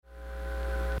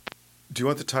Do you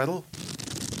want the title?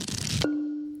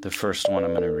 The first one I'm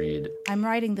going to read I'm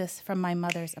writing this from my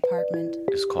mother's apartment.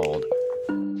 is called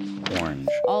Orange.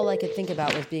 All I could think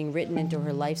about was being written into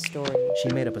her life story. She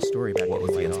made up a story about What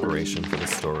was the inspiration for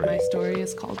this story? My story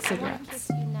is called Cigarettes.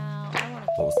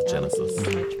 What was the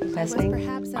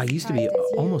genesis? I used to be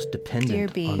almost dependent Dear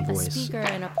B, on voice.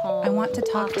 I want to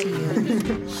talk to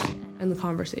you. And the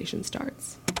conversation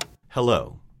starts.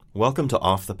 Hello. Welcome to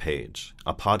Off the Page,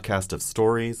 a podcast of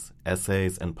stories,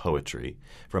 essays, and poetry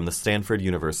from the Stanford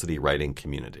University writing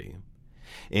community.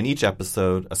 In each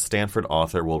episode, a Stanford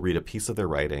author will read a piece of their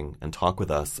writing and talk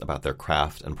with us about their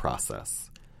craft and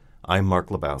process. I'm Mark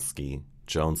Lebowski,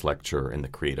 Jones Lecturer in the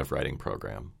Creative Writing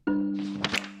Program.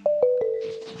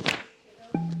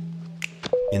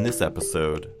 In this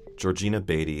episode, Georgina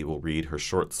Beaty will read her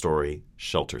short story,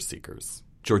 Shelter Seekers.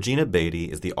 Georgina Beaty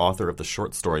is the author of the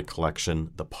short story collection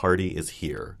The Party Is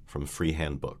Here from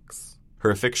Freehand Books.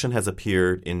 Her fiction has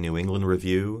appeared in New England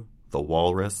Review, The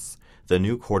Walrus, The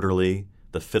New Quarterly,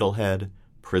 The Fiddlehead,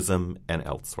 PRISM, and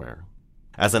elsewhere.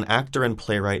 As an actor and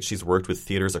playwright, she's worked with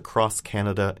theaters across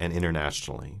Canada and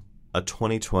internationally. A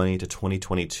 2020 to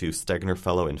 2022 Stegner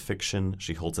Fellow in Fiction,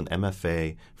 she holds an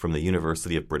MFA from the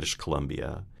University of British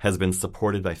Columbia, has been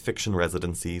supported by fiction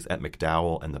residencies at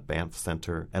MacDowell and the Banff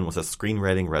Centre, and was a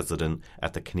screenwriting resident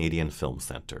at the Canadian Film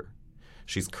Centre.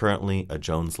 She's currently a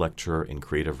Jones Lecturer in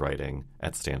Creative Writing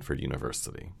at Stanford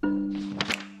University.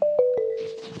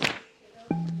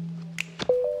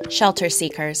 Shelter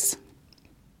Seekers.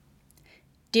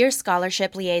 Dear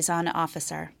Scholarship Liaison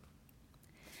Officer,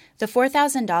 the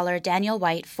 $4,000 Daniel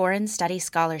White Foreign Study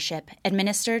Scholarship,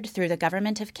 administered through the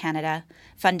Government of Canada,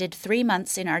 funded 3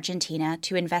 months in Argentina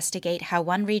to investigate how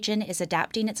one region is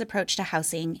adapting its approach to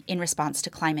housing in response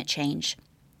to climate change.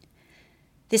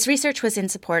 This research was in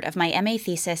support of my MA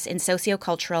thesis in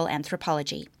sociocultural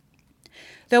anthropology.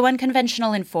 Though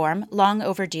unconventional in form, long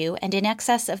overdue, and in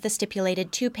excess of the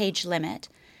stipulated 2-page limit,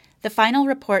 the final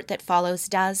report that follows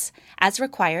does, as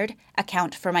required,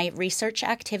 account for my research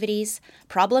activities,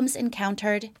 problems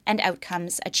encountered, and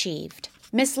outcomes achieved.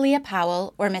 Miss Leah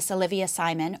Powell or Miss Olivia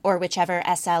Simon, or whichever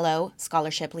SLO,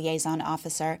 Scholarship Liaison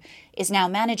Officer, is now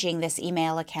managing this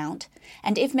email account,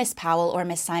 and if Miss Powell or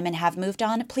Miss Simon have moved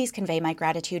on, please convey my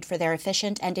gratitude for their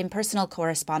efficient and impersonal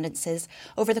correspondences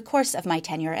over the course of my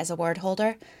tenure as award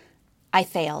holder. I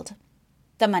failed.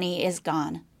 The money is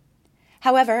gone.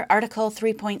 However, Article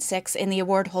 3.6 in the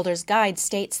award holder's guide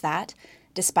states that,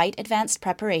 despite advanced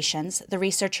preparations, the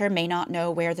researcher may not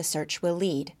know where the search will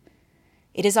lead.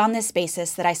 It is on this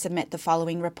basis that I submit the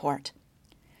following report.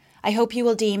 I hope you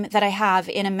will deem that I have,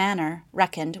 in a manner,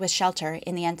 reckoned with shelter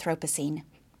in the Anthropocene.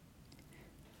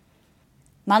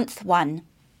 Month 1.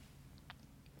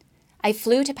 I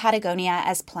flew to Patagonia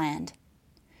as planned.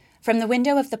 From the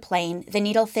window of the plane, the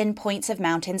needle-thin points of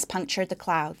mountains punctured the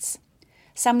clouds.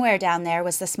 Somewhere down there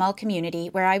was the small community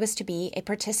where I was to be a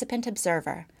participant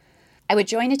observer. I would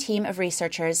join a team of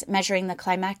researchers measuring the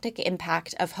climatic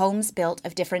impact of homes built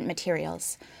of different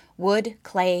materials: wood,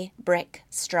 clay, brick,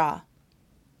 straw.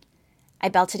 I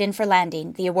belted in for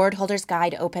landing, the award holder's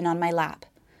guide open on my lap.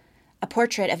 A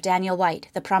portrait of Daniel White,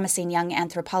 the promising young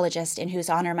anthropologist in whose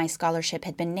honor my scholarship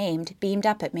had been named, beamed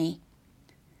up at me.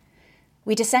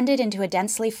 We descended into a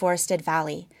densely forested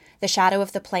valley, the shadow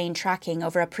of the plane tracking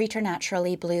over a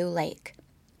preternaturally blue lake.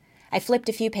 I flipped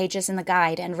a few pages in the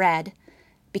guide and read,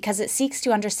 because it seeks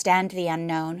to understand the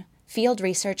unknown, field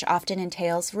research often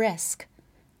entails risk.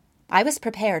 I was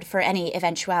prepared for any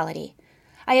eventuality.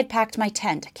 I had packed my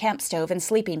tent, camp stove, and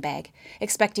sleeping bag,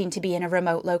 expecting to be in a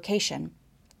remote location.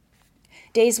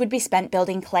 Days would be spent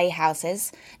building clay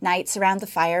houses, nights around the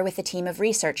fire with a team of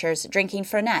researchers drinking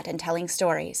Fernet and telling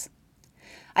stories.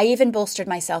 I even bolstered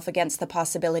myself against the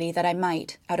possibility that I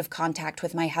might, out of contact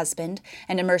with my husband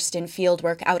and immersed in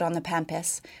fieldwork out on the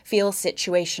pampas, feel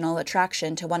situational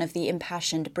attraction to one of the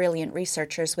impassioned, brilliant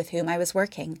researchers with whom I was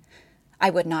working. I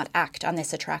would not act on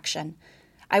this attraction.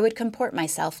 I would comport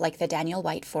myself like the Daniel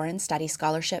White Foreign Study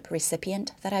Scholarship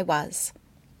recipient that I was.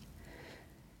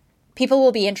 People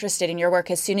will be interested in your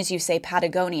work as soon as you say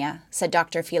Patagonia, said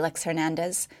Dr. Felix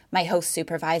Hernandez, my host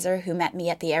supervisor who met me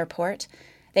at the airport.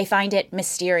 They find it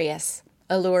mysterious,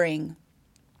 alluring.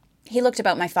 He looked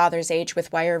about my father's age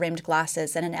with wire-rimmed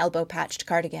glasses and an elbow-patched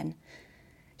cardigan.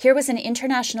 Here was an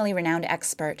internationally renowned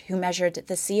expert who measured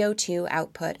the CO2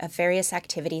 output of various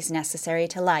activities necessary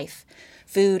to life: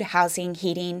 food, housing,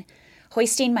 heating,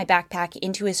 hoisting my backpack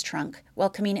into his trunk,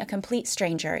 welcoming a complete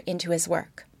stranger into his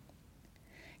work.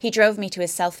 He drove me to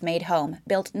his self-made home,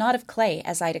 built not of clay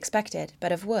as I'd expected,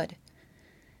 but of wood.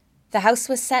 The house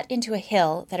was set into a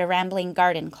hill that a rambling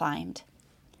garden climbed.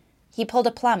 He pulled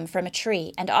a plum from a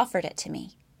tree and offered it to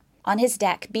me. On his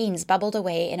deck, beans bubbled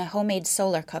away in a homemade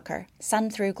solar cooker, sun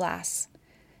through glass.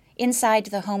 Inside,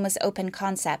 the home was open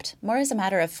concept, more as a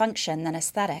matter of function than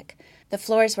aesthetic. The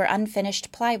floors were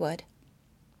unfinished plywood.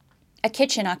 A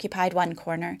kitchen occupied one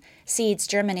corner, seeds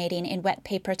germinating in wet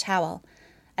paper towel,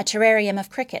 a terrarium of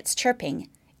crickets chirping,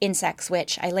 insects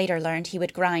which, I later learned, he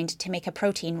would grind to make a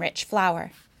protein-rich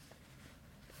flour.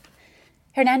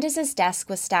 Hernandez's desk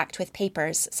was stacked with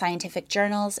papers, scientific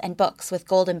journals, and books with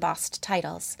gold-embossed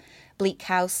titles. Bleak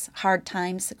House, Hard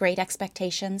Times, Great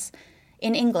Expectations.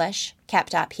 In English,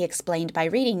 kept up, he explained, by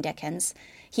reading Dickens,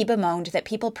 he bemoaned that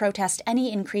people protest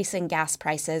any increase in gas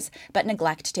prices but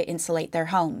neglect to insulate their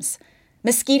homes.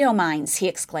 "Mosquito mines," he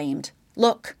exclaimed.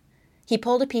 "Look." He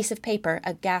pulled a piece of paper,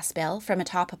 a gas bill, from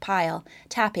atop a pile,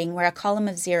 tapping where a column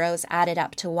of zeros added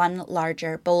up to one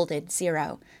larger, bolded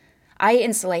zero. "I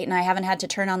insulate and I haven't had to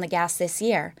turn on the gas this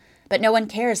year, but no one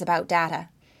cares about data."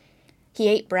 He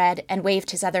ate bread and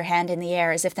waved his other hand in the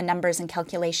air as if the numbers and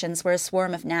calculations were a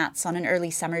swarm of gnats on an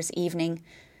early summer's evening.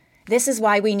 "This is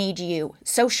why we need you,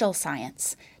 social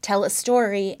science. Tell a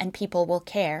story and people will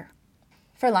care."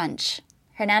 For lunch,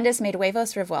 Hernandez made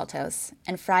huevos revueltos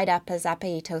and fried up a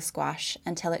zapallito squash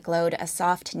until it glowed a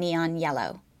soft neon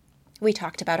yellow. We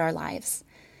talked about our lives.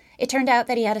 It turned out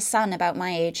that he had a son about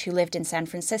my age who lived in San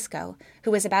Francisco,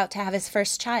 who was about to have his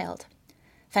first child.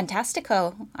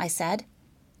 "Fantastico," I said.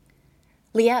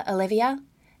 Leah Olivia,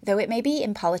 though it may be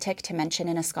impolitic to mention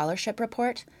in a scholarship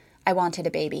report, I wanted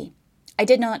a baby. I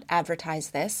did not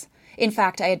advertise this. In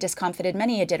fact, I had discomfited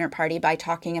many a dinner party by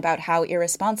talking about how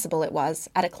irresponsible it was,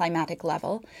 at a climatic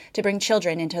level, to bring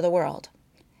children into the world.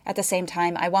 At the same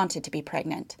time, I wanted to be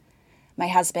pregnant. My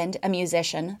husband, a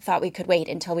musician, thought we could wait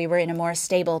until we were in a more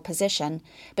stable position,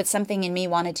 but something in me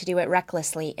wanted to do it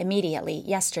recklessly, immediately,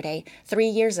 yesterday, 3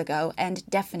 years ago, and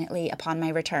definitely upon my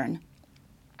return.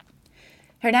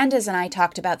 Hernandez and I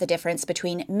talked about the difference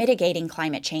between mitigating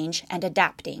climate change and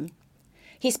adapting.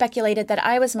 He speculated that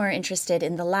I was more interested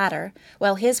in the latter,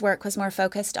 while his work was more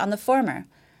focused on the former.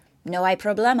 No hay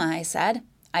problema, I said.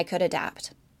 I could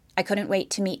adapt. I couldn't wait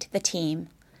to meet the team.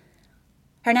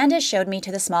 Hernandez showed me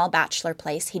to the small bachelor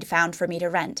place he'd found for me to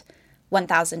rent,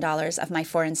 $1,000 of my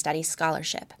foreign studies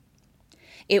scholarship.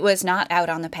 It was not out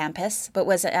on the pampas, but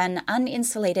was an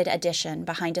uninsulated addition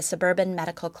behind a suburban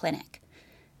medical clinic.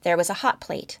 There was a hot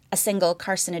plate, a single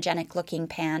carcinogenic-looking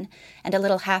pan, and a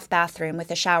little half-bathroom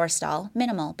with a shower stall,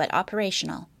 minimal but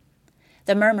operational.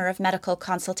 The murmur of medical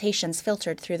consultations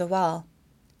filtered through the wall.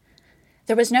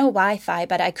 There was no Wi-Fi,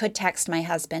 but I could text my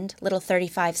husband, little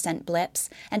 35-cent blips,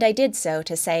 and I did so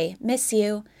to say, "Miss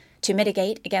you," to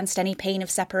mitigate against any pain of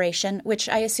separation, which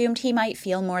I assumed he might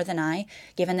feel more than I,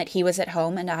 given that he was at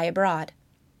home and I abroad.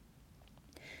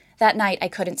 That night I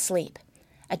couldn't sleep.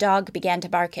 A dog began to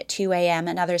bark at 2 a.m.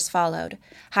 and others followed,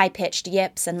 high-pitched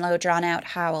yips and low drawn-out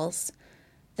howls.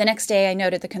 The next day I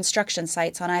noted the construction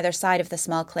sites on either side of the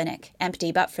small clinic,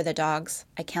 empty but for the dogs.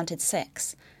 I counted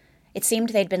 6. It seemed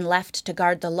they'd been left to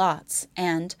guard the lots,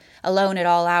 and, alone at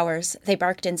all hours, they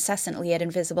barked incessantly at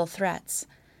invisible threats.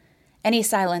 Any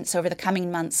silence over the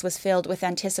coming months was filled with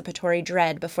anticipatory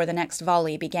dread before the next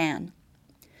volley began.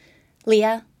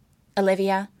 Leah,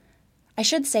 Olivia, I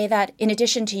should say that, in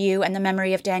addition to you and the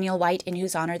memory of Daniel White, in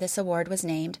whose honor this award was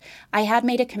named, I had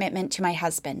made a commitment to my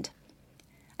husband.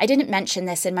 I didn't mention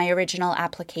this in my original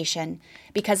application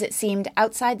because it seemed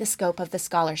outside the scope of the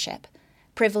scholarship,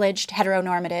 privileged,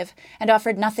 heteronormative, and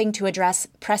offered nothing to address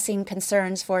pressing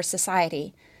concerns for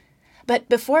society. But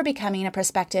before becoming a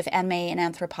prospective MA in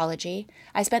anthropology,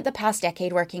 I spent the past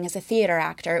decade working as a theater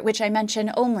actor, which I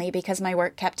mention only because my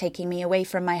work kept taking me away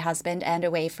from my husband and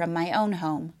away from my own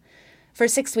home. For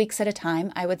 6 weeks at a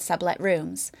time, I would sublet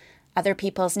rooms, other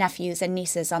people's nephews and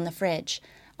nieces on the fridge,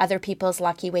 other people's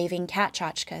lucky waving cat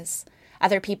tchotchkes,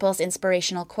 other people's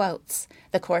inspirational quotes,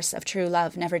 the course of true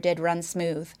love never did run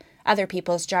smooth, other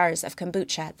people's jars of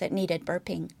kombucha that needed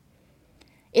burping.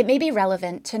 It may be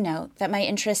relevant to note that my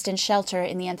interest in shelter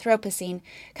in the Anthropocene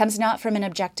comes not from an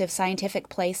objective scientific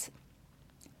place,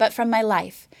 but from my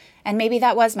life, and maybe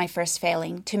that was my first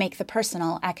failing, to make the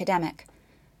personal academic.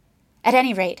 At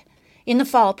any rate, in the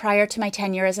fall prior to my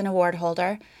tenure as an award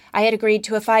holder, I had agreed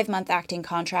to a 5-month acting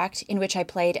contract in which I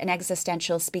played an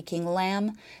existential-speaking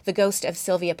lamb, the ghost of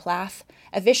Sylvia Plath,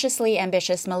 a viciously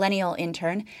ambitious millennial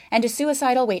intern, and a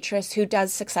suicidal waitress who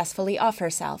does successfully off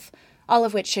herself, all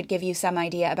of which should give you some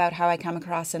idea about how I come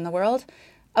across in the world,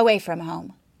 away from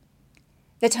home.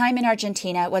 The time in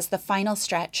Argentina was the final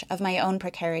stretch of my own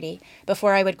precarity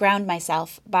before I would ground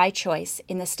myself, by choice,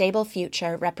 in the stable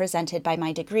future represented by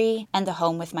my degree and the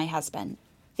home with my husband.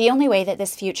 The only way that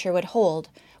this future would hold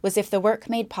was if the work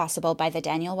made possible by the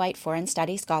Daniel White Foreign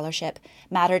Studies Scholarship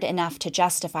mattered enough to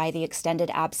justify the extended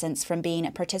absence from being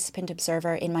a participant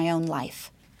observer in my own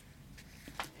life.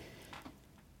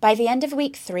 By the end of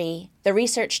week 3, the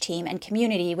research team and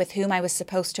community with whom I was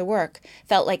supposed to work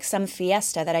felt like some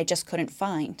fiesta that I just couldn't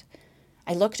find.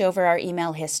 I looked over our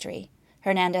email history.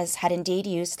 Hernandez had indeed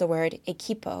used the word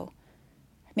equipo.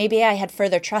 Maybe I had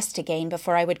further trust to gain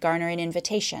before I would garner an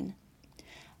invitation.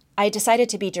 I decided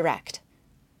to be direct.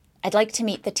 I'd like to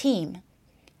meet the team.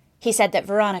 He said that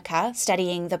Veronica,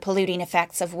 studying the polluting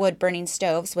effects of wood-burning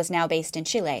stoves, was now based in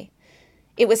Chile.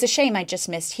 It was a shame I'd just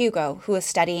missed Hugo, who was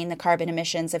studying the carbon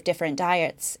emissions of different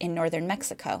diets in northern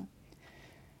Mexico.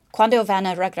 Cuando van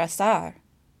a regresar?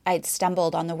 I'd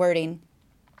stumbled on the wording.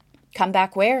 Come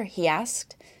back where? He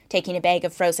asked, taking a bag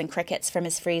of frozen crickets from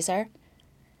his freezer.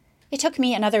 It took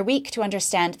me another week to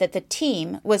understand that the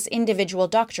team was individual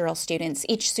doctoral students,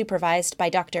 each supervised by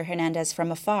Dr. Hernandez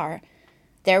from afar.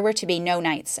 There were to be no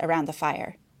nights around the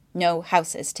fire, no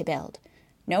houses to build,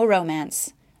 no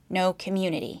romance, no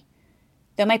community.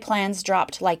 Though my plans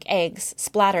dropped like eggs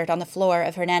splattered on the floor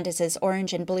of Hernandez's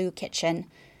orange and blue kitchen,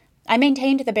 I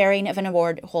maintained the bearing of an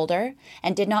award holder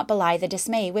and did not belie the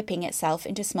dismay whipping itself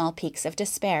into small peaks of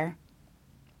despair.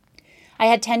 I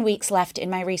had 10 weeks left in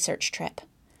my research trip.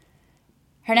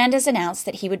 Hernandez announced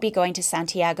that he would be going to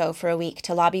Santiago for a week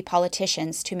to lobby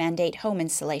politicians to mandate home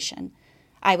insulation.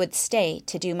 I would stay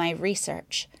to do my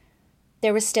research.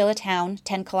 There was still a town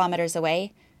 10 kilometers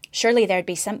away. Surely there'd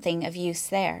be something of use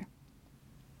there.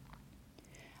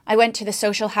 I went to the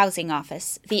social housing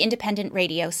office, the independent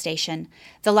radio station,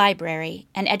 the library,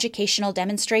 an educational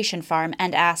demonstration farm,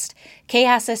 and asked, ¿Qué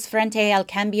haces frente al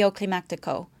cambio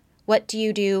climático? What do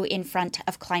you do in front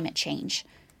of climate change?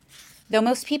 Though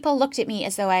most people looked at me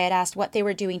as though I had asked what they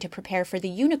were doing to prepare for the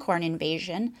unicorn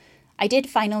invasion, I did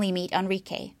finally meet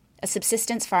Enrique, a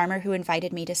subsistence farmer who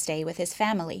invited me to stay with his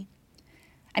family.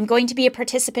 I'm going to be a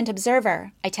participant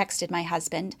observer, I texted my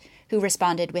husband, who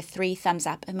responded with 3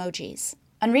 thumbs-up emojis.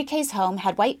 Enrique's home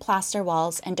had white plaster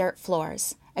walls and dirt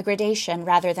floors, a gradation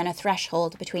rather than a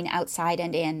threshold between outside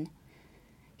and in.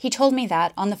 He told me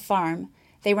that, on the farm,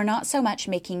 they were not so much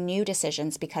making new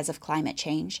decisions because of climate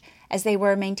change as they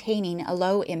were maintaining a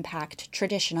low-impact,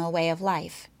 traditional way of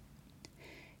life.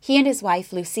 He and his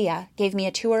wife, Lucia, gave me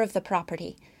a tour of the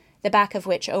property, the back of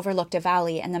which overlooked a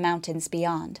valley and the mountains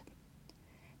beyond.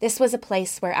 This was a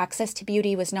place where access to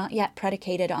beauty was not yet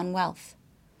predicated on wealth.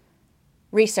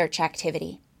 Research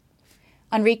activity.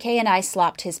 Enrique and I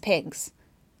slopped his pigs.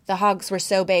 The hogs were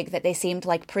so big that they seemed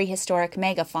like prehistoric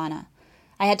megafauna.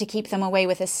 I had to keep them away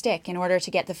with a stick in order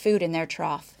to get the food in their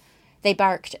trough. They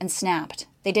barked and snapped.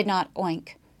 They did not oink.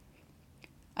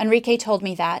 Enrique told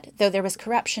me that, though there was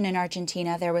corruption in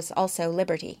Argentina, there was also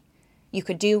liberty. You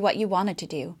could do what you wanted to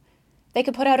do. They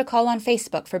could put out a call on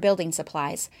Facebook for building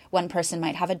supplies. One person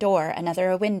might have a door,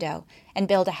 another a window, and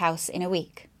build a house in a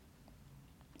week.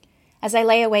 As I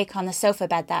lay awake on the sofa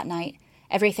bed that night,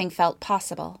 everything felt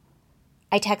possible.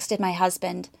 I texted my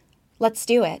husband, "Let's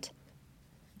do it."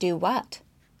 Do what?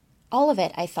 All of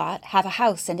it, I thought. Have a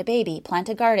house and a baby, plant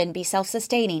a garden, be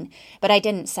self-sustaining. But I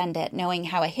didn't send it, knowing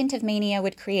how a hint of mania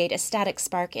would create a static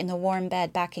spark in the warm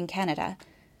bed back in Canada.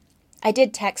 I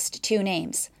did text 2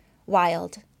 names,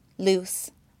 Wild,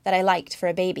 Loose, that I liked for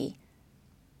a baby.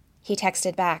 He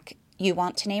texted back, "You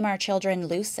want to name our children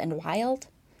Loose and Wild?"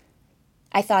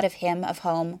 I thought of him, of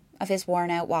home, of his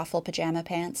worn-out waffle pajama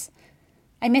pants.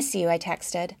 "I miss you," I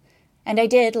texted. And I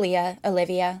did, Leah,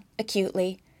 Olivia,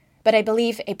 acutely. But I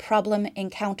believe a problem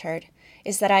encountered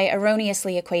is that I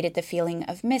erroneously equated the feeling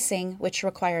of missing, which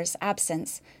requires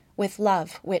absence, with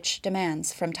love, which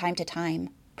demands, from time to time,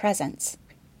 presence.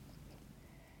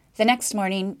 The next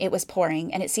morning, it was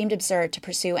pouring, and it seemed absurd to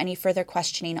pursue any further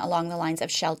questioning along the lines of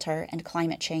shelter and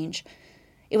climate change.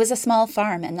 It was a small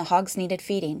farm, and the hogs needed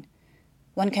feeding.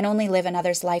 One can only live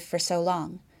another's life for so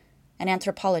long. An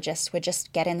anthropologist would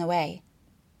just get in the way.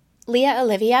 Leah,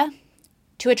 Olivia,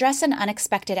 to address an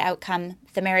unexpected outcome,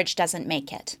 the marriage doesn't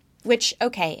make it. Which,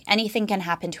 okay, anything can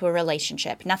happen to a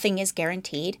relationship. Nothing is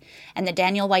guaranteed, and the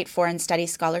Daniel White Foreign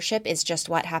Studies Scholarship is just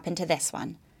what happened to this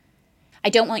one. I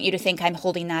don't want you to think I'm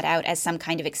holding that out as some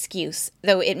kind of excuse,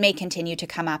 though it may continue to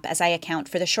come up as I account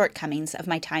for the shortcomings of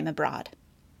my time abroad.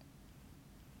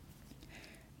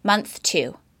 Month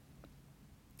 2.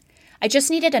 I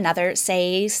just needed another,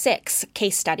 say, 6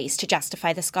 case studies to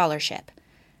justify the scholarship.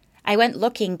 I went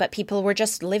looking, but people were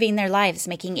just living their lives,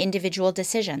 making individual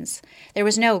decisions. There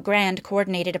was no grand,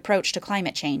 coordinated approach to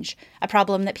climate change, a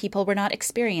problem that people were not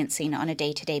experiencing on a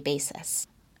day-to-day basis.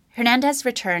 Hernandez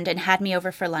returned and had me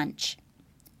over for lunch.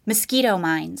 Mosquito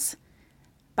mines.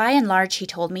 By and large, he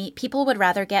told me, people would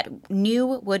rather get new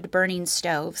wood-burning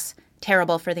stoves,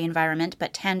 terrible for the environment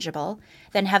but tangible,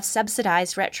 than have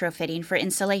subsidized retrofitting for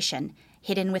insulation,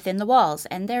 hidden within the walls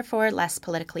and therefore less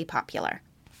politically popular.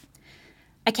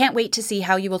 I can't wait to see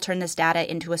how you will turn this data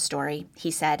into a story,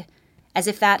 he said, as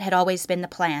if that had always been the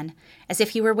plan, as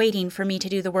if he were waiting for me to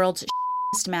do the world's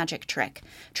shittiest magic trick,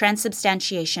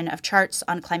 transubstantiation of charts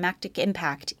on climactic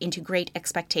impact into great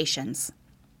expectations.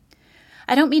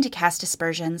 I don't mean to cast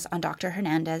aspersions on Dr.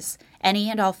 Hernandez. Any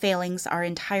and all failings are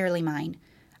entirely mine.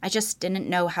 I just didn't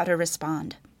know how to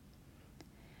respond.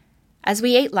 As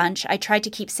we ate lunch, I tried to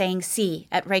keep saying "see"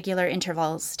 at regular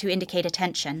intervals to indicate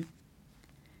attention.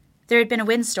 There had been a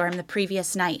windstorm the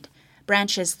previous night.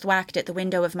 Branches thwacked at the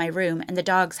window of my room, and the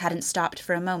dogs hadn't stopped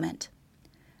for a moment.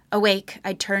 Awake,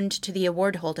 I turned to the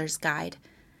award holders' guide.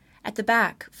 At the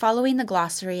back, following the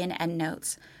glossary and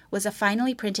endnotes, was a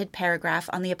finely printed paragraph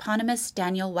on the eponymous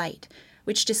Daniel White,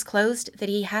 which disclosed that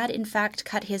he had in fact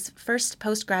cut his first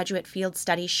postgraduate field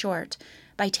study short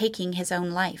by taking his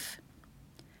own life.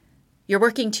 "You're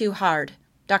working too hard."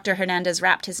 Dr. Hernandez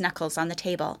rapped his knuckles on the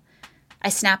table. I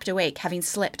snapped awake, having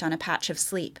slipped on a patch of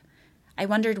sleep. I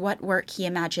wondered what work he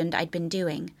imagined I'd been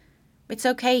doing. "It's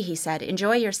okay," he said.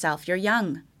 "Enjoy yourself. You're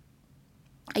young."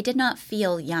 I did not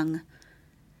feel young.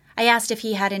 I asked if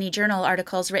he had any journal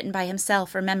articles written by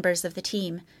himself or members of the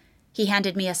team. He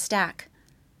handed me a stack.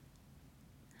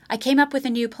 I came up with a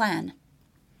new plan.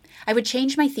 I would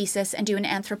change my thesis and do an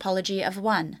anthropology of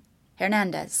one,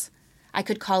 Hernandez. I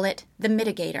could call it The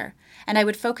Mitigator, and I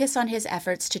would focus on his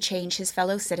efforts to change his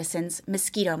fellow citizens'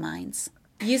 mosquito minds.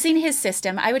 Using his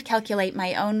system, I would calculate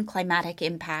my own climatic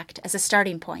impact as a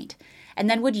starting point, and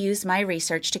then would use my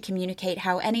research to communicate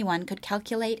how anyone could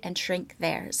calculate and shrink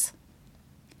theirs.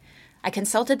 I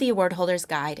consulted the award holders'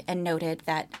 guide and noted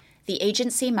that the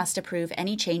agency must approve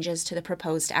any changes to the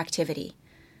proposed activity.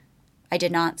 I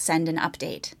did not send an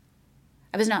update.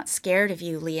 I was not scared of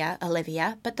you,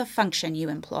 Olivia, but the function you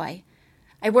employ.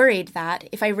 I worried that,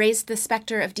 if I raised the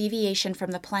specter of deviation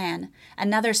from the plan,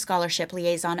 another scholarship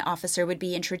liaison officer would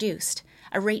be introduced,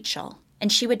 a Rachel,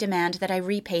 and she would demand that I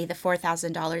repay the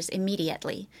 $4,000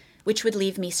 immediately, which would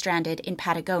leave me stranded in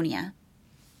Patagonia.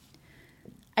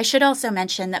 I should also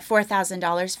mention that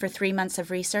 $4,000 for 3 months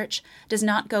of research does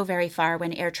not go very far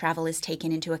when air travel is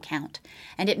taken into account,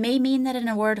 and it may mean that an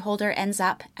award holder ends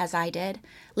up, as I did,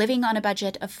 living on a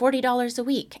budget of $40 a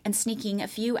week and sneaking a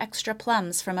few extra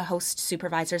plums from a host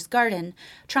supervisor's garden,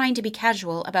 trying to be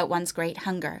casual about one's great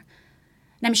hunger.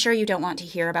 And I'm sure you don't want to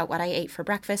hear about what I ate for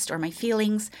breakfast or my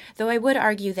feelings, though I would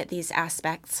argue that these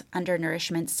aspects,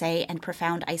 undernourishment, say, and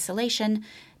profound isolation,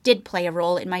 did play a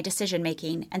role in my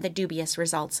decision-making and the dubious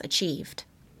results achieved.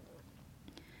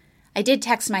 I did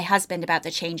text my husband about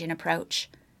the change in approach.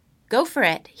 "Go for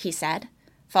it," he said,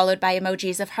 followed by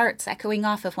emojis of hearts echoing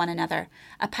off of one another,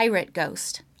 a pirate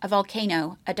ghost, a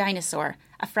volcano, a dinosaur,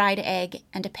 a fried egg,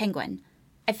 and a penguin.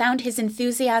 I found his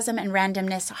enthusiasm and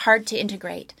randomness hard to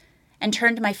integrate, and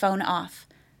turned my phone off,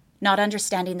 not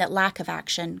understanding that lack of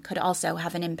action could also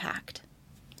have an impact.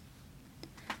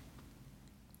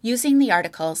 Using the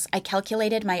articles, I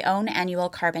calculated my own annual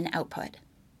carbon output.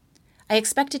 I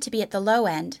expected to be at the low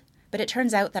end, but it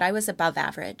turns out that I was above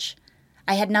average.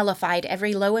 I had nullified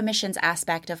every low-emissions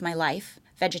aspect of my life,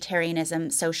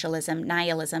 vegetarianism, socialism,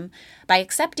 nihilism, by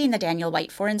accepting the Daniel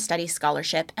White Foreign Studies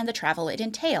Scholarship and the travel it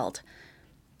entailed.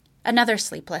 Another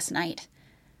sleepless night.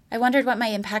 I wondered what my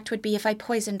impact would be if I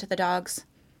poisoned the dogs.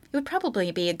 It would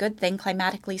probably be a good thing,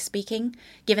 climatically speaking,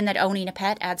 given that owning a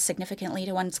pet adds significantly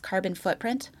to one's carbon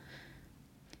footprint.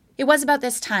 It was about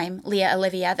this time,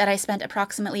 Olivia, that I spent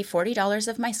approximately $40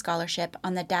 of my scholarship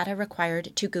on the data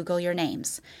required to Google your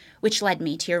names, which led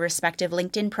me to your respective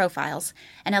LinkedIn profiles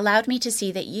and allowed me to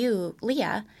see that you,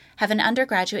 Leah, have an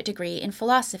undergraduate degree in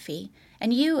philosophy,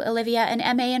 and you, Olivia, an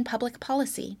MA in public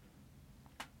policy.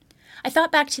 I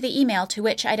thought back to the email to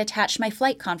which I'd attached my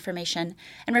flight confirmation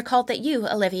and recalled that you,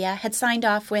 Olivia, had signed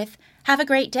off with, "Have a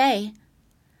great day."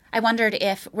 I wondered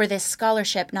if, were this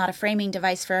scholarship not a framing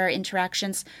device for our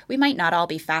interactions, we might not all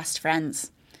be fast friends.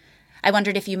 I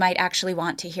wondered if you might actually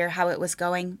want to hear how it was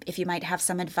going, if you might have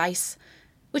some advice,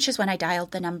 which is when I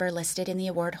dialed the number listed in the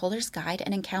award holder's guide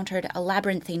and encountered a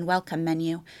labyrinthine welcome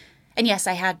menu. And yes,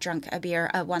 I had drunk a beer,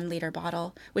 a 1-liter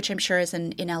bottle, which I'm sure is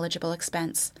an ineligible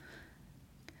expense.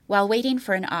 While waiting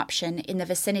for an option in the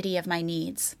vicinity of my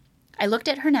needs, I looked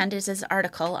at Hernandez's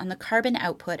article on the carbon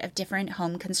output of different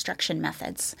home construction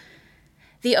methods.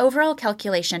 The overall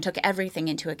calculation took everything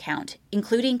into account,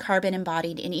 including carbon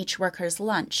embodied in each worker's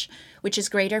lunch, which is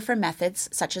greater for methods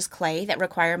such as clay that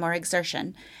require more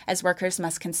exertion, as workers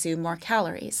must consume more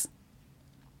calories.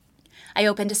 I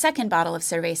opened a second bottle of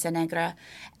Cerveza Negra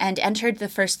and entered the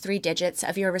first 3 digits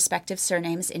of your respective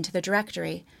surnames into the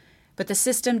directory, but the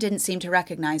system didn't seem to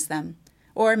recognize them.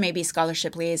 Or maybe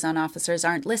scholarship liaison officers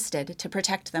aren't listed to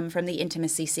protect them from the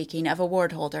intimacy-seeking of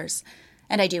award holders,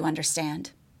 and I do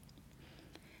understand.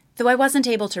 Though I wasn't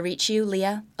able to reach you,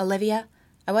 Leah, Olivia,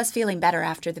 I was feeling better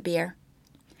after the beer.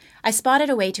 I spotted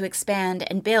a way to expand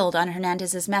and build on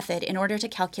Hernandez's method in order to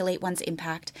calculate one's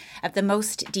impact at the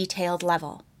most detailed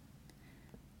level.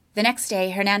 The next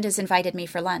day, Hernandez invited me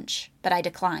for lunch, but I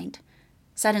declined.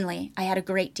 Suddenly, I had a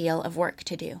great deal of work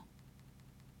to do.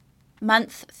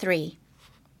 Month 3.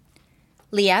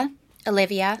 Leah,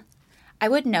 Olivia, I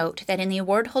would note that in the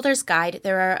award holder's guide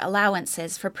there are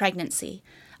allowances for pregnancy,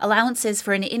 allowances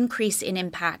for an increase in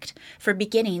impact, for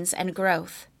beginnings and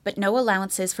growth, but no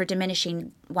allowances for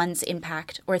diminishing one's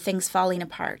impact or things falling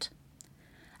apart.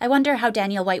 I wonder how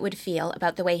Daniel White would feel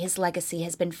about the way his legacy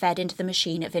has been fed into the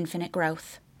machine of infinite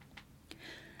growth.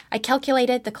 I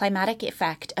calculated the climatic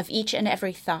effect of each and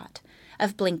every thought,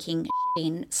 of blinking,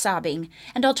 shitting, sobbing,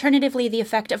 and alternatively the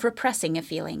effect of repressing a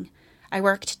feeling. I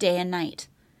worked day and night.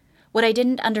 What I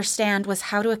didn't understand was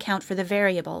how to account for the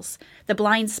variables, the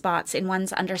blind spots in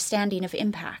one's understanding of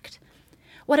impact.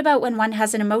 What about when one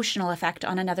has an emotional effect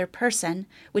on another person,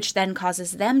 which then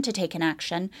causes them to take an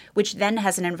action, which then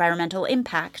has an environmental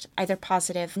impact, either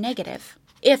positive or negative?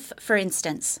 If, for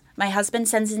instance, my husband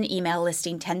sends an email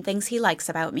listing 10 things he likes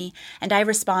about me, and I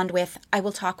respond with, "I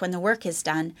will talk when the work is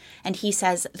done," and he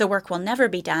says, "The work will never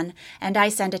be done," and I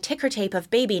send a ticker tape of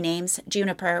baby names,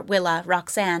 Juniper, Willa,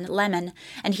 Roxanne, Lemon,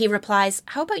 and he replies,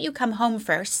 "How about you come home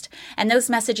first?" and those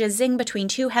messages zing between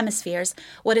 2 hemispheres,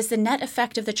 what is the net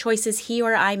effect of the choices he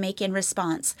or I make in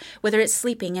response, whether it's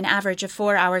sleeping an average of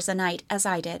 4 hours a night, as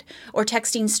I did, or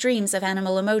texting streams of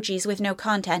animal emojis with no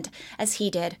content, as he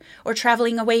did, or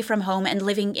traveling away from home and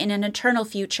living in an eternal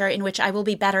future in which I will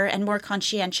be better and more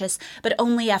conscientious, but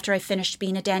only after I've finished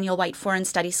being a Daniel White Foreign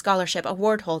Studies Scholarship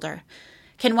Award holder.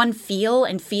 Can one feel,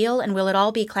 and will it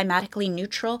all be climatically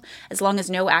neutral as long as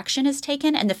no action is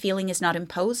taken and the feeling is not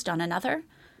imposed on another?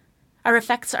 Our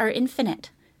effects are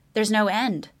infinite. There's no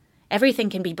end. Everything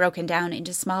can be broken down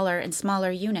into smaller and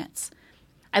smaller units.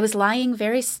 I was lying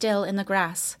very still in the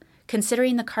grass,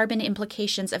 considering the carbon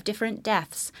implications of different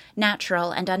deaths,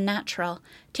 natural and unnatural,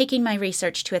 taking my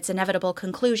research to its inevitable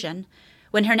conclusion,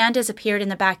 when Hernandez appeared in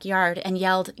the backyard and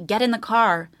yelled, "Get in the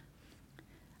car!"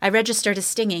 I registered a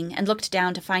stinging and looked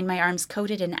down to find my arms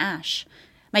coated in ash,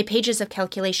 my pages of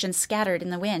calculations scattered in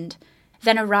the wind.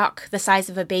 Then a rock the size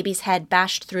of a baby's head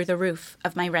bashed through the roof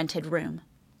of my rented room.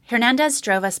 Hernandez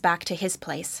drove us back to his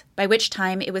place, by which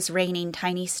time it was raining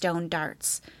tiny stone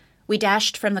darts. We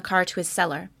dashed from the car to his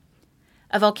cellar.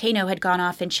 A volcano had gone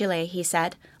off in Chile, he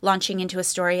said, launching into a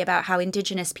story about how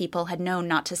indigenous people had known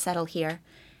not to settle here.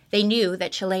 They knew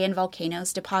that Chilean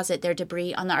volcanoes deposit their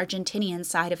debris on the Argentinian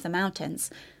side of the mountains,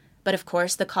 but of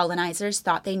course the colonizers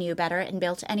thought they knew better and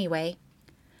built anyway.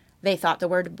 They thought the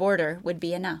word border would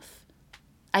be enough.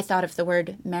 I thought of the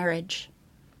word marriage.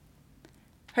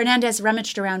 Hernandez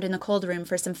rummaged around in the cold room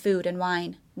for some food and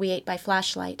wine. We ate by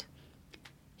flashlight.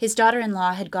 His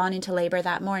daughter-in-law had gone into labor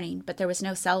that morning, but there was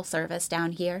no cell service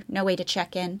down here, no way to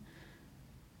check in.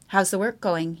 "How's the work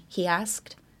going?" he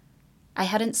asked. I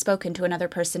hadn't spoken to another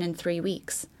person in 3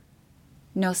 weeks.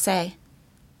 No sé.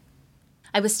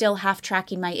 I was still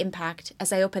half-tracking my impact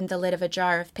as I opened the lid of a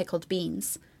jar of pickled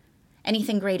beans.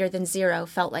 Anything greater than 0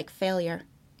 felt like failure.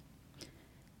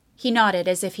 He nodded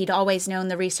as if he'd always known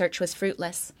the research was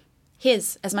fruitless.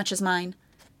 His as much as mine.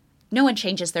 No one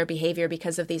changes their behavior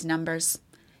because of these numbers.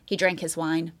 He drank his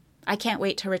wine. "I can't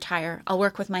wait to retire. I'll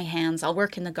work with my hands. I'll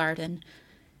work in the garden."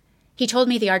 He told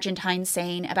me the Argentine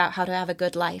saying about how to have a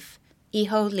good life.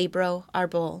 Hijo, libro,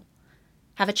 arbol.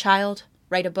 Have a child,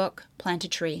 write a book, plant a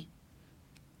tree.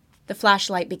 The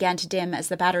flashlight began to dim as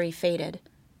the battery faded.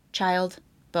 Child,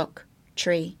 book,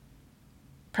 tree.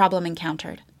 Problem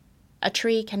encountered. A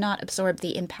tree cannot absorb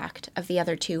the impact of the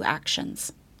other 2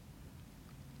 actions.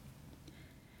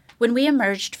 When we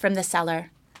emerged from the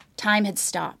cellar, time had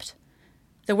stopped.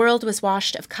 The world was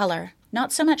washed of color,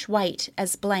 not so much white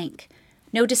as blank,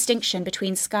 no distinction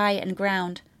between sky and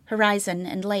ground, horizon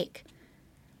and lake.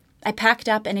 I packed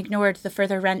up and ignored the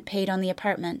further rent paid on the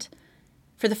apartment.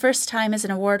 For the first time as an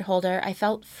award holder, I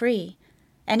felt free.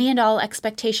 Any and all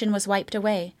expectation was wiped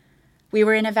away. We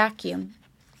were in a vacuum.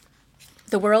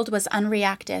 The world was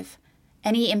unreactive.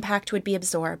 Any impact would be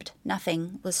absorbed.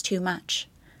 Nothing was too much.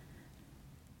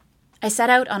 I set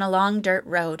out on a long dirt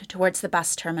road towards the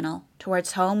bus terminal,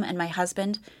 towards home and my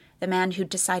husband, the man who'd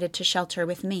decided to shelter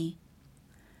with me.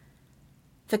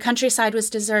 The countryside was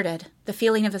deserted, the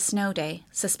feeling of a snow day,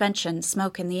 suspension,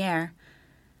 smoke in the air.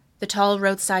 The tall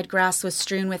roadside grass was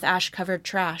strewn with ash-covered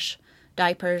trash,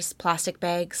 diapers, plastic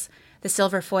bags, the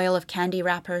silver foil of candy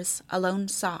wrappers, a lone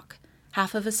sock,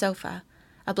 half of a sofa,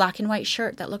 a black and white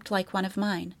shirt that looked like one of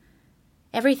mine.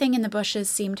 Everything in the bushes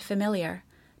seemed familiar.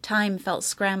 Time felt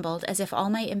scrambled, as if all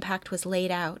my impact was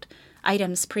laid out,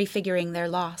 items prefiguring their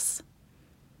loss.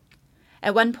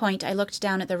 At one point, I looked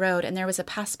down at the road, and there was a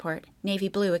passport, navy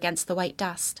blue against the white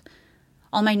dust.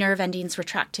 All my nerve endings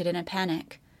retracted in a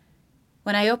panic.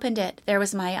 When I opened it, there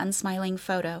was my unsmiling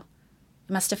photo.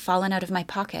 It must have fallen out of my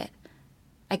pocket.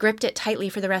 I gripped it tightly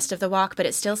for the rest of the walk, but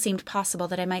it still seemed possible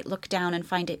that I might look down and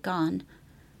find it gone.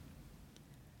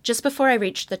 Just before I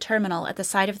reached the terminal at the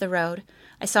side of the road,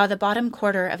 I saw the bottom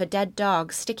quarter of a dead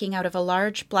dog sticking out of a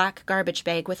large black garbage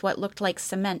bag with what looked like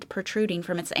cement protruding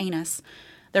from its anus,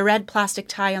 the red plastic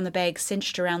tie on the bag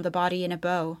cinched around the body in a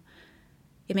bow.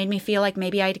 It made me feel like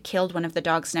maybe I'd killed one of the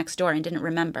dogs next door and didn't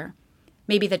remember.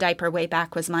 Maybe the diaper way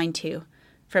back was mine too,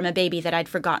 from a baby that I'd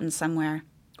forgotten somewhere,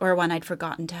 or one I'd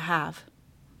forgotten to have.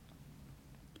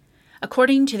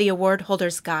 According to the award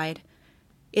holder's guide,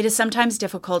 it is sometimes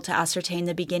difficult to ascertain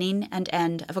the beginning and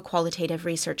end of a qualitative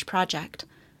research project.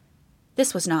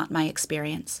 This was not my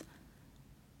experience.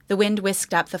 The wind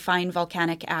whisked up the fine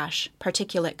volcanic ash,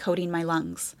 particulate coating my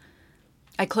lungs.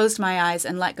 I closed my eyes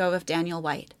and let go of Daniel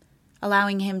White,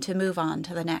 allowing him to move on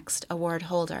to the next award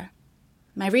holder.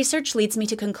 My research leads me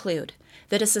to conclude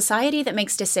that a society that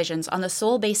makes decisions on the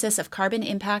sole basis of carbon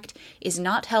impact is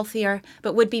not healthier,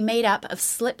 but would be made up of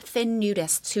slip-thin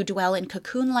nudists who dwell in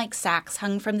cocoon-like sacks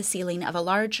hung from the ceiling of a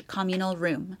large communal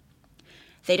room.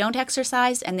 They don't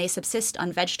exercise, and they subsist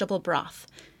on vegetable broth.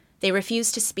 They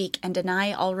refuse to speak and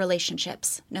deny all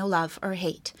relationships, no love or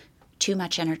hate, too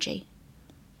much energy.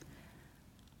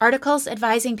 Articles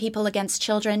advising people against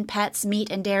children, pets,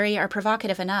 meat, and dairy are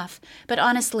provocative enough, but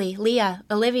honestly, Leah,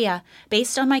 Olivia,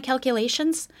 based on my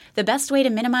calculations, the best way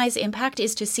to minimize impact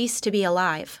is to cease to be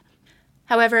alive.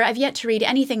 However, I've yet to read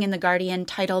anything in The Guardian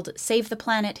titled "Save the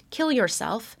Planet, Kill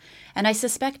Yourself," and I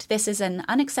suspect this is an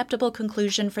unacceptable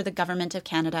conclusion for the Government of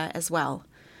Canada as well.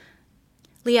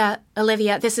 Leah,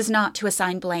 Olivia, this is not to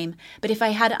assign blame, but if I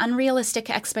had unrealistic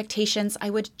expectations, I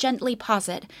would gently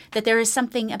posit that there is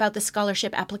something about the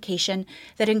scholarship application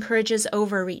that encourages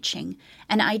overreaching,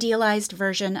 an idealized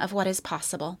version of what is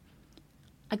possible.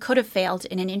 I could have failed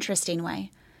in an interesting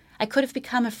way. I could have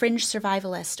become a fringe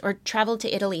survivalist or traveled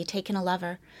to Italy, taken a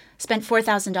lover, spent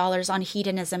 $4,000 on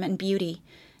hedonism and beauty.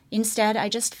 Instead, I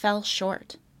just fell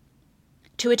short.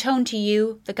 To atone to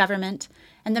you, the government,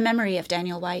 and the memory of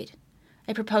Daniel White,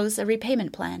 I propose a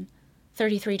repayment plan,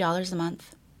 $33 a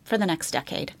month, for the next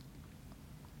decade.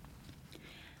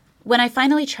 When I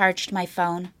finally charged my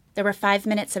phone, there were 5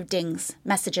 minutes of dings,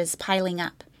 messages piling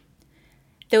up.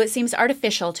 Though it seems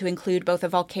artificial to include both a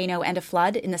volcano and a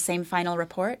flood in the same final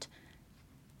report,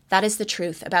 that is the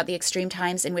truth about the extreme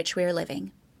times in which we are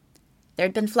living. There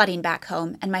had been flooding back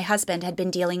home, and my husband had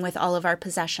been dealing with all of our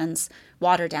possessions,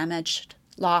 water damaged,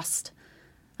 lost.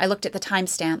 I looked at the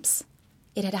timestamps.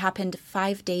 It had happened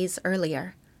 5 days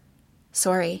earlier.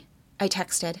 "Sorry," I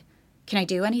texted. "Can I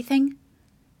do anything?"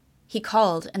 He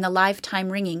called, and the live time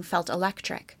ringing felt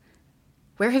electric.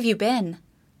 "Where have you been?"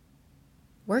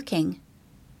 "Working."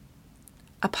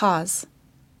 A pause.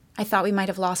 I thought we might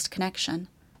have lost connection.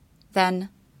 Then,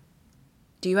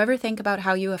 "Do you ever think about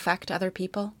how you affect other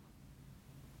people?"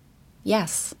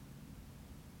 "Yes,"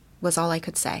 was all I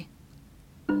could say.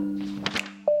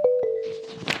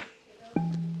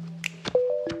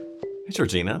 Hey,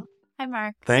 Georgina. Hi,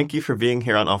 Mark. Thank you for being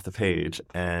here on Off the Page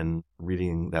and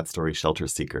reading that story, Shelter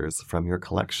Seekers, from your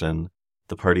collection,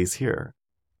 The Party's Here.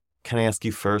 Can I ask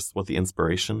you first what the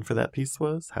inspiration for that piece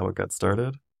was, how it got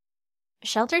started?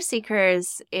 Shelter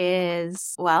Seekers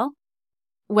is, well,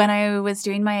 when I was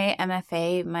doing my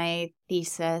MFA, my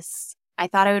thesis, I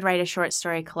thought I would write a short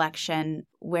story collection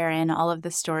wherein all of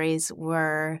the stories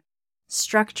were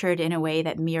structured in a way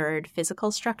that mirrored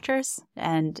physical structures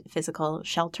and physical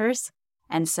shelters.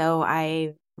 And so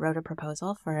I wrote a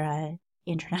proposal for an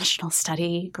international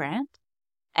study grant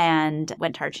and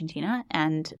went to Argentina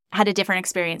and had a different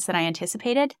experience than I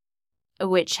anticipated,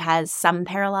 which has some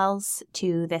parallels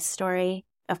to this story.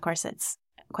 Of course, it's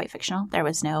quite fictional. There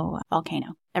was no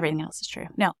volcano. Everything else is true.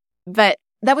 No, but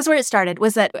that was where it started,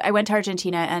 was that I went to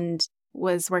Argentina and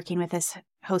was working with this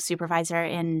host supervisor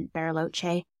in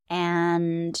Bariloche.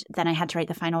 And then I had to write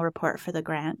the final report for the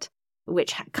grant,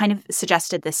 which kind of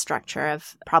suggested this structure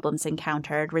of problems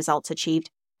encountered, results achieved.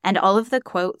 And all of the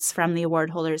quotes from the award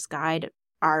holder's guide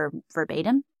are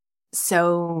verbatim.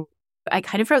 So I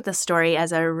kind of wrote the story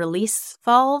as a release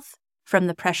valve from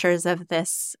the pressures of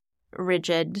this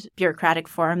rigid bureaucratic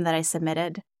form that I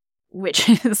submitted. which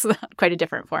is quite a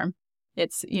different form.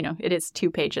 It's, it is 2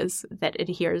 pages that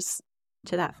adheres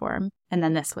to that form. And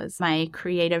then this was my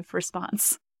creative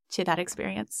response to that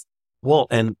experience. Well,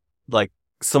 and like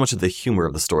so much of the humor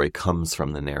of the story comes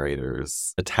from the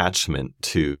narrator's attachment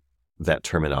to that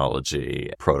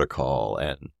terminology, protocol,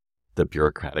 and the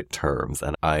bureaucratic terms.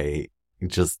 And I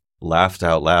just laughed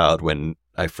out loud when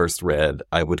I first read,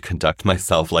 I would conduct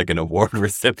myself like an award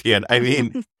recipient. I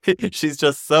mean, she's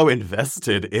just so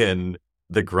invested in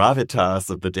the gravitas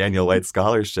of the Daniel White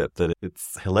Scholarship that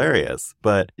it's hilarious.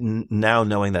 But now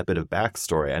knowing that bit of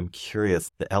backstory, I'm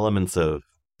curious, the elements of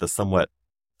the somewhat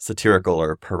satirical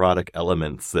or parodic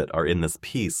elements that are in this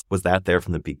piece, was that there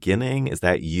from the beginning? Is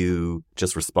that you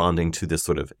just responding to this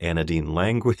sort of anodyne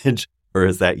language? Or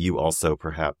is that you also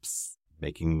perhaps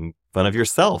making fun of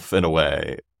yourself in a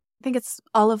way? I think it's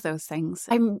all of those things.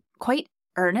 I'm quite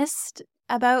earnest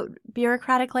about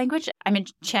bureaucratic language. I'm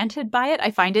enchanted by it. I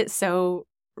find it so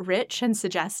rich and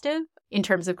suggestive in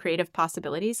terms of creative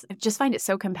possibilities. I just find it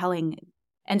so compelling.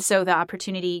 And so the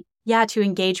opportunity, to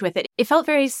engage with it, it felt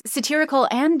very satirical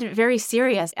and very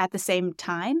serious at the same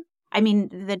time. I mean,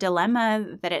 the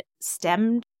dilemma that it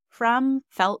stemmed from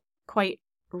felt quite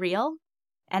real.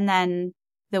 And then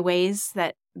the ways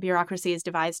that bureaucracy is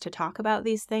devised to talk about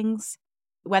these things,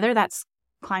 whether that's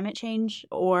climate change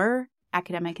or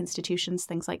academic institutions,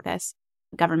 things like this,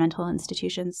 governmental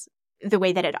institutions, the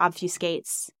way that it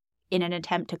obfuscates in an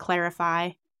attempt to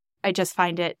clarify, I just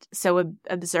find it so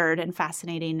absurd and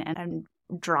fascinating, and I'm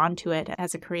drawn to it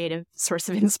as a creative source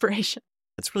of inspiration.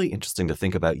 It's really interesting to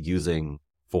think about using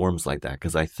forms like that,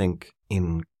 because I think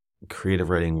in creative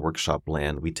writing workshop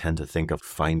land, we tend to think of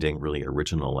finding really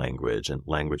original language and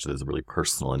language that is really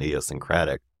personal and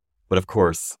idiosyncratic. But of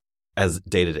course, as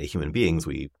day-to-day human beings,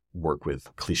 we work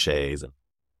with cliches and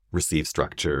receive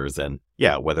structures. And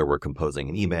whether we're composing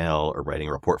an email or writing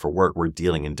a report for work, we're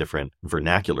dealing in different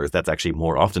vernaculars. That's actually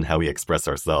more often how we express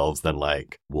ourselves than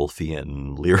like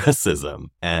Woolfian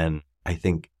lyricism. And I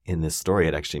think in this story,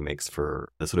 it actually makes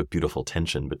for a sort of beautiful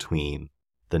tension between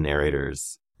the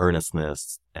narrator's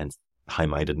earnestness and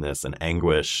high-mindedness and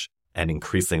anguish and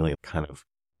increasingly kind of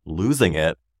losing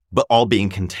it, but all being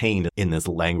contained in this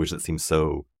language that seems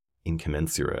so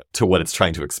incommensurate to what it's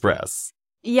trying to express.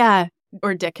 Yeah.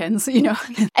 Or Dickens,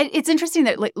 It's interesting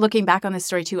that looking back on this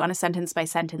story too, on a sentence by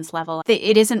sentence level,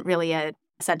 it isn't really a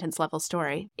sentence level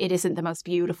story. It isn't the most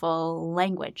beautiful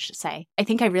language, say. I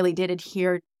think I really did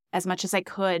adhere as much as I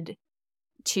could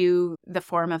to the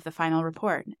form of the final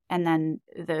report. And then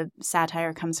the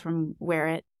satire comes from where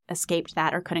it escaped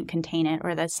that or couldn't contain it,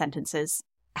 or the sentences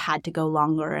had to go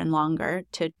longer and longer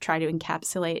to try to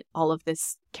encapsulate all of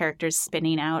this characters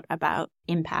spinning out about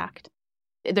impact.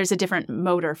 There's a different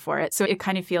motor for it. So it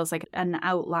kind of feels like an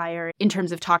outlier in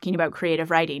terms of talking about creative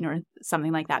writing or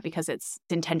something like that, because it's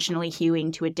intentionally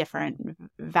hewing to a different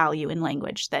value in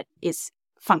language that is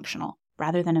functional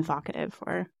rather than evocative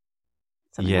or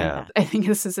something like that. I think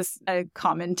this is a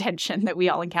common tension that we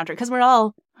all encounter, because we're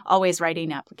all always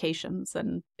writing applications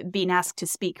and being asked to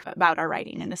speak about our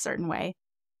writing in a certain way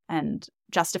and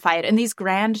justify it in these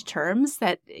grand terms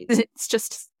that it's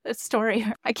just a story.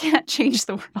 I can't change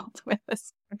the world with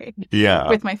this story. Yeah.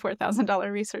 With my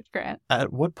 $4,000 research grant.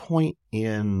 At what point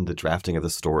in the drafting of the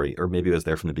story, or maybe it was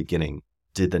there from the beginning,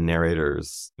 did the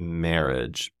narrator's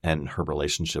marriage and her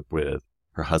relationship with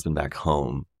her husband back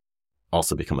home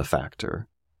also become a factor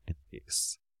in the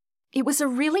piece? It was a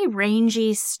really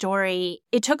rangy story.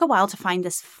 It took a while to find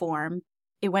this form.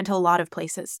 It went to a lot of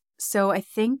places. So I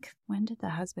think, when did the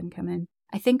husband come in?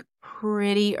 I think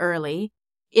pretty early.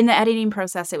 In the editing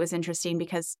process, it was interesting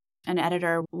because an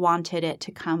editor wanted it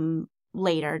to come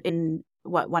later in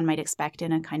what one might expect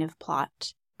in a kind of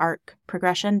plot arc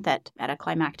progression, that at a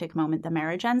climactic moment, the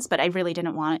marriage ends. But I really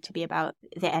didn't want it to be about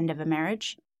the end of a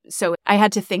marriage. So I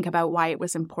had to think about why it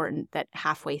was important that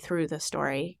halfway through the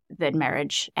story, the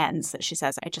marriage ends, that she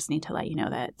says, I just need to let you know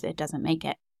that it doesn't make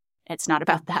it. It's not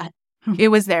about that. It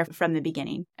was there from the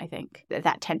beginning, I think,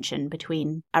 that tension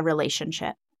between a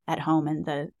relationship at home and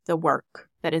the work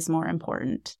that is more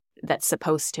important, that's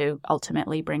supposed to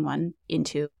ultimately bring one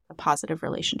into a positive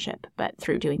relationship, but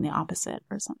through doing the opposite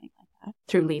or something like that,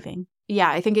 through leaving. Yeah,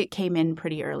 I think it came in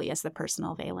pretty early as the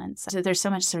personal valence. So there's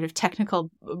so much sort of technical,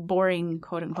 boring,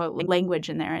 quote unquote, language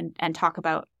in there, and talk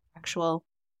about actual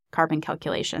carbon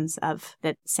calculations of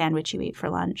the sandwich you eat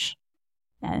for lunch.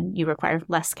 And you require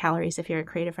less calories if you're a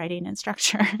creative writing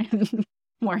instructor, and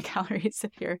more calories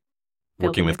if you're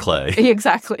working with clay.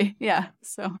 Exactly. Yeah.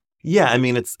 So. Yeah, I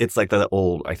mean, it's like that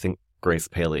old, I think, Grace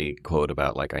Paley quote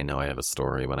about, like, I know I have a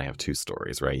story when I have two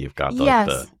stories, right? You've got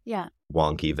the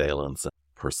wonky valence and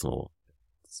personal.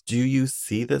 Do you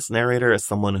see this narrator as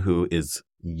someone who is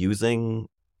using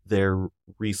their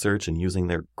research and using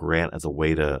their grant as a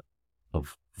way to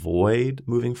avoid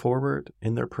moving forward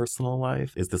in their personal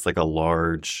life? Is this like a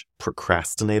large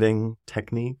procrastinating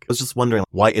technique? I was just wondering,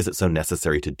 why is it so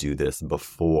necessary to do this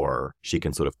before she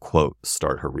can sort of, quote,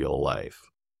 start her real life?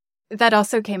 That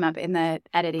also came up in the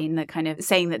editing, the kind of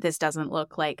saying that this doesn't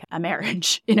look like a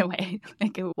marriage in a way.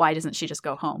 Like, why doesn't she just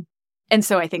go home? And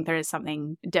so I think there is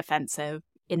something defensive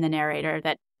in the narrator,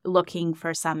 that looking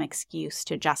for some excuse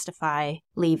to justify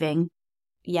leaving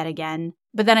yet again.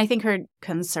 But then I think her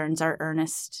concerns are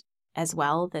earnest as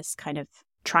well, this kind of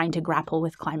trying to grapple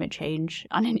with climate change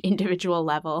on an individual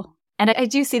level. And I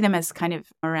do see them as kind of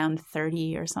around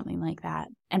 30 or something like that.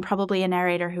 And probably a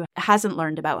narrator who hasn't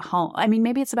learned about home. I mean,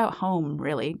 maybe it's about home,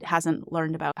 really. Hasn't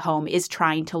learned about home, is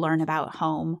trying to learn about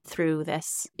home through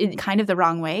this in kind of the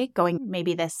wrong way, going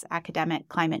maybe this academic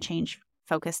climate change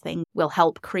focus thing will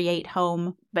help create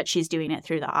home, but she's doing it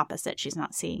through the opposite. She's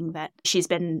not seeing that she's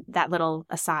been that little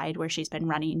aside where she's been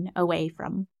running away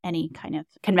from any kind of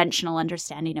conventional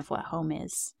understanding of what home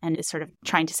is, and is sort of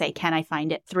trying to say, can I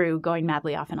find it through going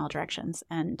madly off in all directions?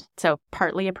 And so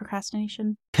partly a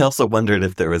procrastination. I also wondered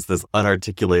if there was this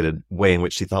unarticulated way in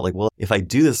which she thought, like, well, if I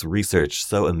do this research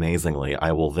so amazingly,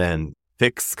 I will then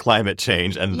fix climate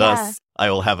change, and thus I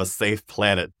will have a safe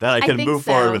planet that I can move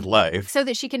forward with life. So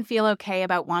that she can feel okay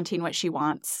about wanting what she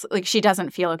wants. Like, she doesn't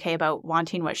feel okay about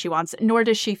wanting what she wants, nor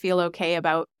does she feel okay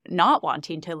about not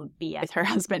wanting to be with her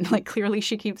husband. Like, clearly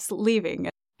she keeps leaving,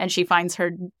 and she finds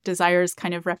her desires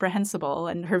kind of reprehensible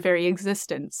and her very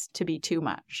existence to be too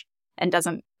much, and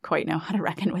doesn't quite know how to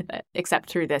reckon with it, except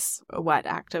through this,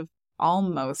 act of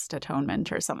almost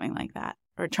atonement or something like that.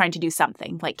 Or trying to do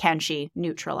something, like, can she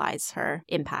neutralize her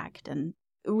impact? And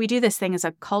we do this thing as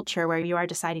a culture where you are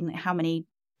deciding how many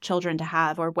children to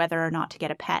have or whether or not to get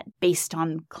a pet based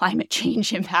on climate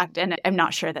change impact. And I'm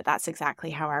not sure that that's exactly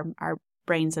how our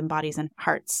brains and bodies and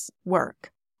hearts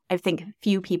work. I think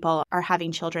few people are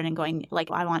having children and going, like,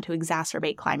 I want to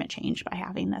exacerbate climate change by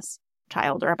having this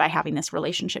child or by having this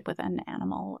relationship with an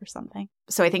animal or something.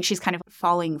 So I think she's kind of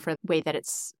falling for the way that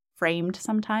it's framed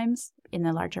sometimes in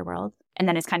the larger world. And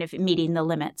then it's kind of meeting the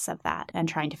limits of that and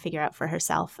trying to figure out for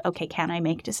herself, okay, can I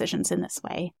make decisions in this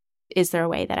way? Is there a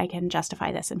way that I can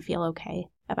justify this and feel okay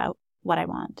about what I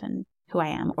want and who I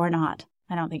am or not?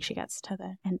 I don't think she gets to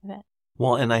the end of it.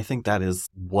 Well, and I think that is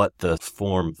what the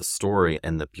form of the story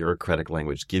and the bureaucratic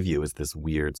language give you, is this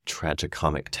weird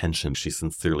tragicomic tension. She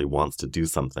sincerely wants to do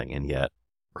something, and yet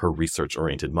her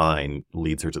research-oriented mind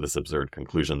leads her to this absurd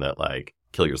conclusion that, like,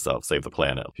 kill yourself, save the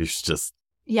planet. You should just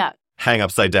hang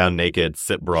upside down naked,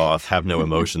 sip broth, have no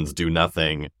emotions, do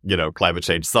nothing, climate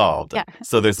change solved. Yeah.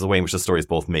 So there's a way in which the story is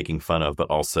both making fun of, but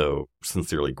also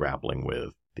sincerely grappling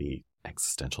with the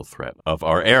existential threat of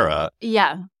our era.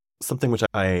 Yeah. Something which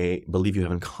I believe you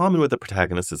have in common with the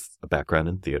protagonist is a background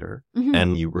in theater. Mm-hmm.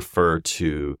 And you refer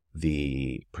to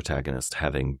the protagonist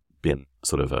having been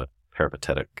sort of a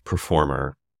peripatetic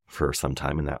performer for some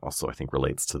time. And that also, I think,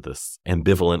 relates to this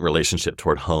ambivalent relationship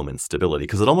toward home and stability.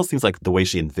 Because it almost seems like the way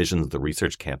she envisions the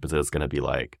research camp is that it's going to be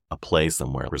like a play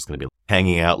somewhere. We're just going to be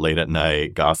hanging out late at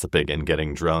night, gossiping and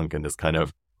getting drunk in this kind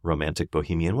of romantic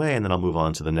bohemian way. And then I'll move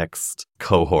on to the next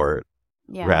cohort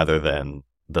rather than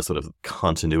the sort of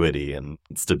continuity and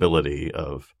stability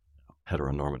of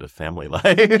heteronormative family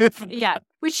life. Yeah,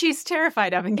 which she's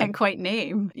terrified of and can't quite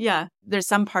name. Yeah, there's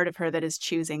some part of her that is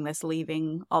choosing this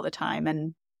leaving all the time.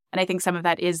 And I think some of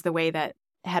that is the way that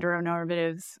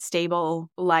heteronormative, stable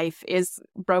life is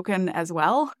broken as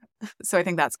well. So I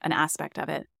think that's an aspect of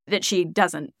it that she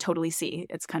doesn't totally see.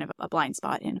 It's kind of a blind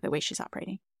spot in the way she's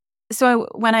operating. So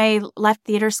when I left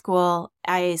theater school,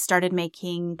 I started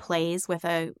making plays with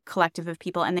a collective of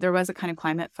people. And there was a kind of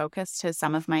climate focus to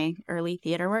some of my early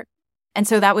theater work. And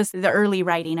so that was the early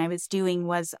writing I was doing,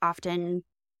 was often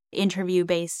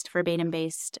interview-based,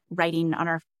 verbatim-based writing on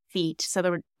our feet. So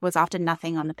there was often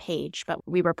nothing on the page, but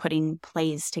we were putting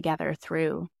plays together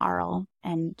through oral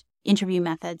and interview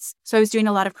methods. So I was doing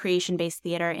a lot of creation-based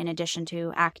theater in addition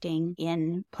to acting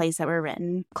in plays that were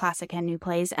written, classic and new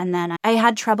plays. And then I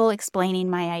had trouble explaining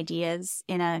my ideas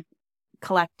in a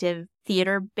collective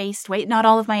theater-based way. Not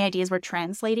all of my ideas were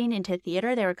translating into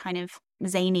theater. They were kind of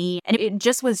zany, and it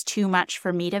just was too much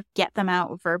for me to get them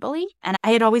out verbally. And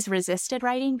I had always resisted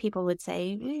writing. People would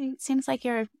say, it seems like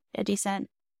you're a decent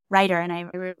writer, and I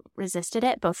resisted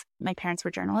it. Both my parents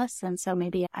were journalists, and so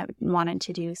maybe I wanted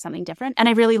to do something different. And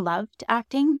I really loved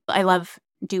acting. I love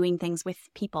doing things with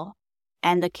people,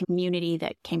 and the community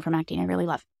that came from acting I really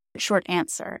love. The short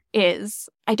answer is,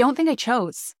 I don't think I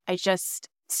chose. I just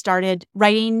started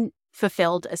writing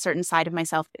fulfilled a certain side of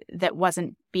myself that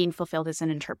wasn't being fulfilled as an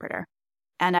interpreter.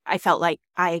 And I felt like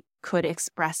I could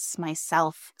express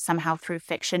myself somehow through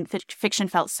fiction. Fiction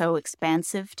felt so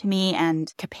expansive to me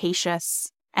and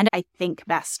capacious. And I think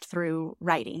best through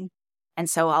writing. And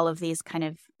so all of these kind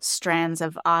of strands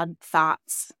of odd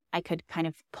thoughts I could kind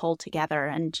of pull together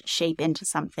and shape into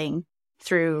something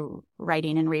through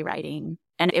writing and rewriting.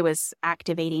 And it was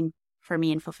activating for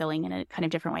me and fulfilling in a kind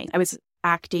of different way. I was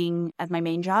acting as my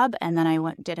main job, and then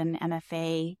I did an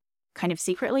MFA kind of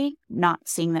secretly, not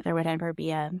seeing that there would ever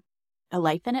be a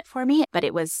life in it for me, but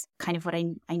it was kind of what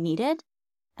I needed.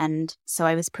 And so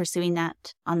I was pursuing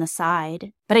that on the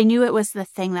side, but I knew it was the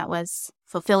thing that was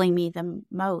fulfilling me the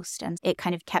most. And it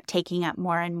kind of kept taking up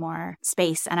more and more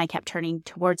space, and I kept turning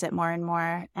towards it more and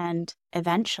more. And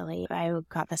eventually I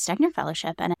got the Stegner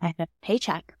Fellowship, and I had a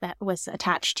paycheck that was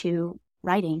attached to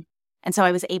writing. And so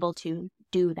I was able to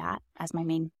do that as my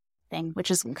main thing,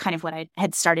 which is kind of what I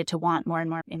had started to want more and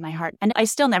more in my heart. And I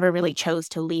still never really chose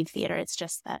to leave theater. It's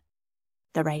just that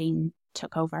the writing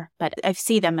took over. But I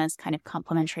see them as kind of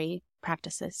complementary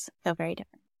practices, though very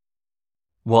different.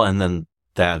 Well, and then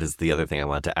that is the other thing I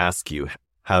wanted to ask you.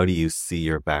 How do you see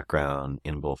your background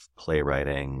in both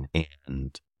playwriting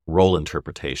and role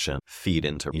interpretation feed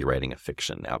into you writing a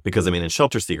fiction now? Because, I mean, in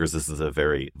Shelter Seekers, this is a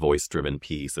very voice-driven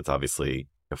piece. It's obviously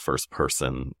a first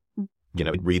person,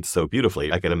 it reads so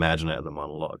beautifully. I could imagine it as a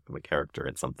monologue of a character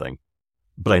in something.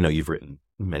 But I know you've written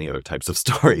many other types of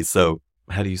stories. So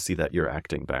how do you see that your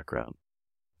acting background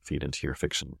feed into your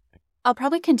fiction? I'll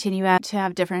probably continue to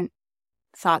have different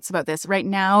thoughts about this. Right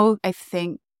now, I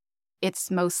think it's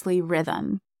mostly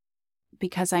rhythm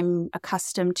because I'm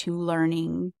accustomed to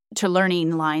learning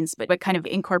lines, but kind of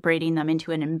incorporating them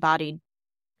into an embodied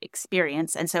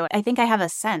experience. And so I think I have a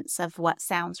sense of what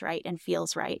sounds right and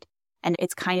feels right. And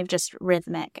it's kind of just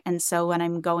rhythmic. And so when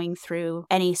I'm going through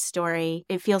any story,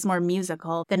 it feels more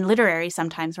musical than literary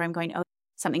sometimes, where I'm going, oh,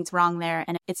 something's wrong there.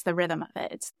 And it's the rhythm of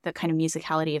it. It's the kind of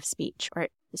musicality of speech, or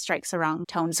it strikes the wrong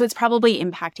tone. So it's probably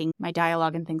impacting my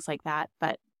dialogue and things like that.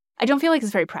 But I don't feel like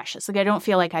it's very precious. Like, I don't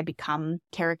feel like I become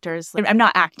characters. Like, I'm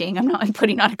not acting. I'm not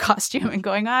putting on a costume and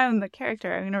going, I'm the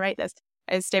character. I'm going to write this.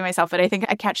 I stay myself. But I think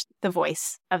I catch the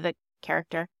voice of the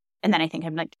character. And then I think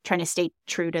I'm like trying to stay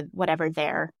true to whatever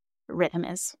their rhythm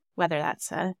is, whether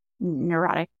that's a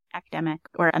neurotic academic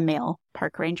or a male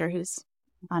park ranger who's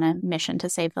on a mission to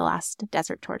save the last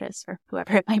desert tortoise, or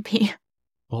whoever it might be.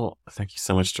 Well, thank you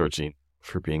so much, Georgine,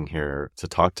 for being here to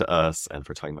talk to us and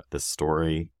for talking about this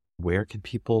story. Where can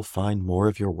people find more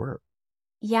of your work?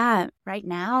 Yeah, right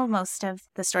now, most of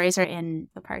the stories are in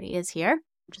The Party Is Here,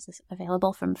 which is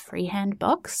available from Freehand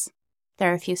Books.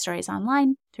 There are a few stories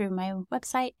online through my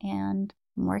website, and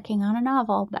I'm working on a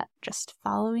novel, but just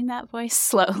following that voice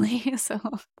slowly. So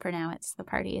for now, it's The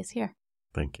Party Is Here.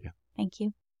 Thank you. Thank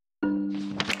you.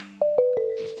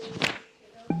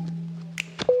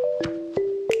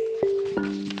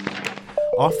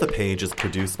 Off the Page is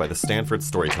produced by the Stanford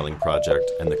Storytelling Project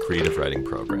and the Creative Writing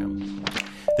Program.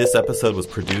 This episode was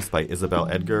produced by Isabel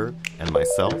Edgar and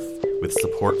myself, with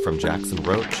support from Jackson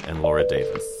Roach and Laura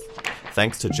Davis.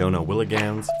 Thanks to Jonah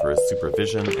Willigans for his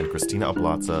supervision, and Christina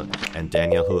Oblazza and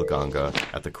Danielle Hulaganga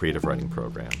at the Creative Writing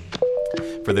Program.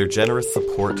 For their generous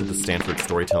support to the Stanford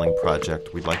Storytelling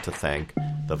Project, we'd like to thank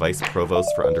the Vice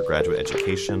Provost for Undergraduate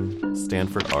Education,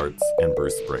 Stanford Arts, and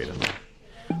Bruce Braden.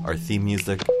 Our theme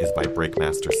music is by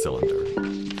Breakmaster Cylinder.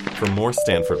 For more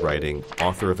Stanford writing,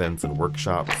 author events, and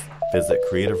workshops, visit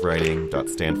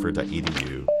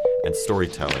creativewriting.stanford.edu and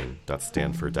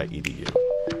storytelling.stanford.edu.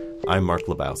 I'm Mark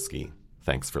Lebowski.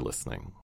 Thanks for listening.